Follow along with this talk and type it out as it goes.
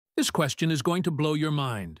This question is going to blow your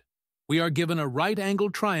mind. We are given a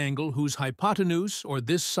right-angled triangle whose hypotenuse, or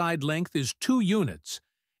this side length, is 2 units,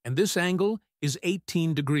 and this angle is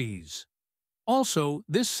 18 degrees. Also,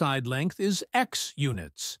 this side length is x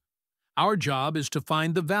units. Our job is to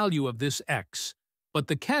find the value of this x, but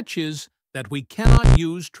the catch is that we cannot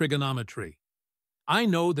use trigonometry. I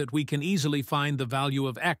know that we can easily find the value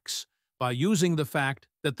of x by using the fact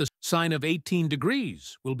that the sine of 18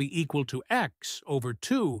 degrees will be equal to x over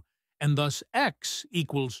 2, and thus x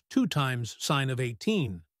equals 2 times sine of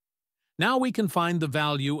 18. Now we can find the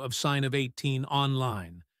value of sine of 18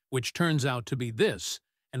 online, which turns out to be this,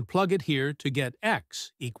 and plug it here to get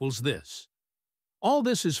x equals this. All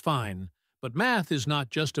this is fine, but math is not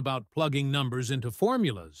just about plugging numbers into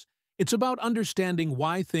formulas. It's about understanding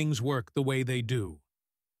why things work the way they do.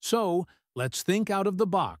 So, let's think out of the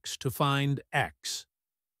box to find x.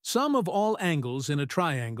 Sum of all angles in a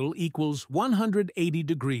triangle equals 180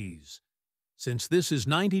 degrees. Since this is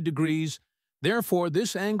 90 degrees, therefore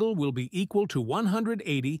this angle will be equal to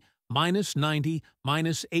 180 minus 90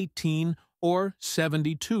 minus 18, or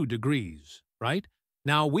 72 degrees, right?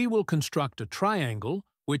 Now we will construct a triangle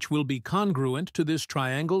which will be congruent to this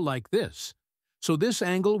triangle like this. So this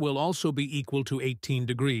angle will also be equal to 18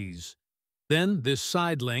 degrees. Then this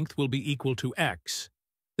side length will be equal to x.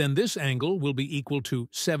 Then this angle will be equal to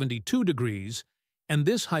 72 degrees, and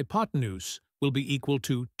this hypotenuse will be equal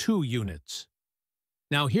to 2 units.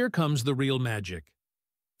 Now here comes the real magic.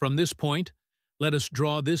 From this point, let us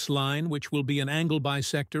draw this line which will be an angle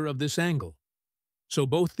bisector of this angle. So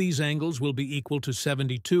both these angles will be equal to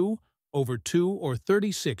 72 over 2, or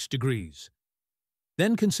 36 degrees.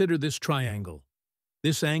 Then consider this triangle.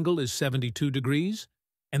 This angle is 72 degrees,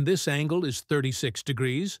 and this angle is 36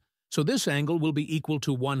 degrees, so this angle will be equal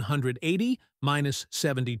to 180 minus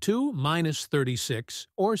 72 minus 36,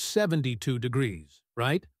 or 72 degrees,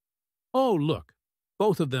 right? Oh, look,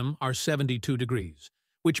 both of them are 72 degrees,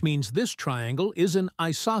 which means this triangle is an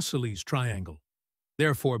isosceles triangle.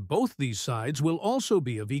 Therefore, both these sides will also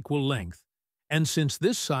be of equal length, and since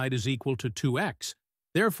this side is equal to 2x,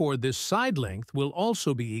 therefore this side length will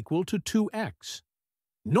also be equal to 2x.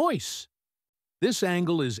 Nice! This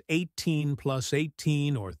angle is 18 plus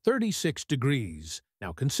 18, or 36 degrees.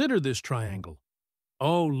 Now consider this triangle.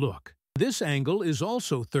 Oh, look, this angle is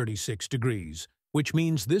also 36 degrees, which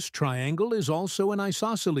means this triangle is also an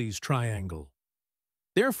isosceles triangle.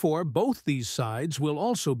 Therefore, both these sides will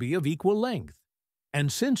also be of equal length.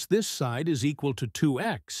 And since this side is equal to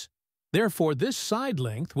 2x, therefore this side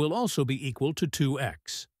length will also be equal to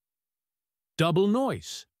 2x. Double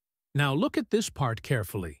noise. Now look at this part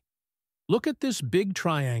carefully. Look at this big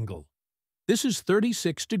triangle. This is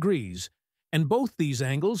 36 degrees, and both these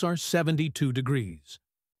angles are 72 degrees.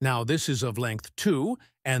 Now this is of length 2,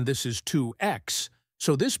 and this is 2x,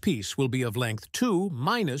 so this piece will be of length 2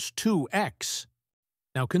 minus 2x.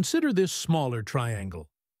 Now consider this smaller triangle.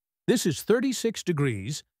 This is 36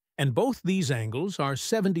 degrees, and both these angles are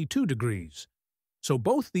 72 degrees. So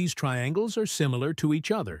both these triangles are similar to each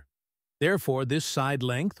other. Therefore, this side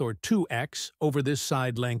length, or 2x, over this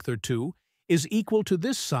side length, or 2, is equal to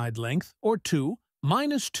this side length, or 2,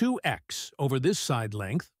 minus 2x over this side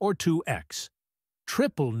length, or 2x.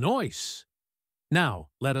 Triple noise! Now,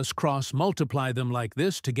 let us cross-multiply them like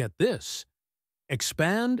this to get this.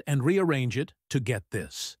 Expand and rearrange it to get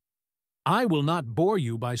this. I will not bore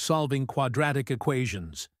you by solving quadratic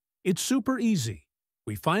equations. It's super easy.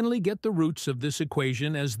 We finally get the roots of this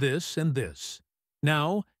equation as this and this.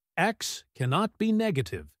 Now, x cannot be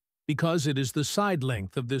negative because it is the side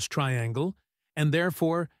length of this triangle, and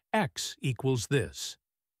therefore x equals this.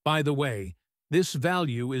 By the way, this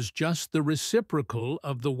value is just the reciprocal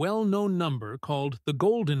of the well-known number called the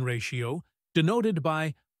golden ratio, denoted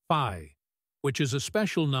by phi, which is a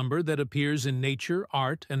special number that appears in nature,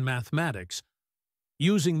 art, and mathematics.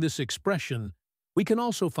 Using this expression, we can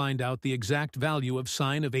also find out the exact value of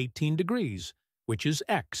sine of 18 degrees, which is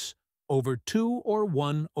x, over 2, or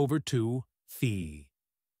 1 over 2 phi.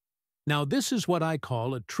 Now this is what I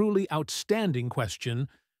call a truly outstanding question,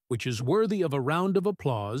 which is worthy of a round of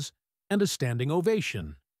applause and a standing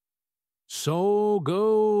ovation. So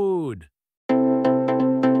good!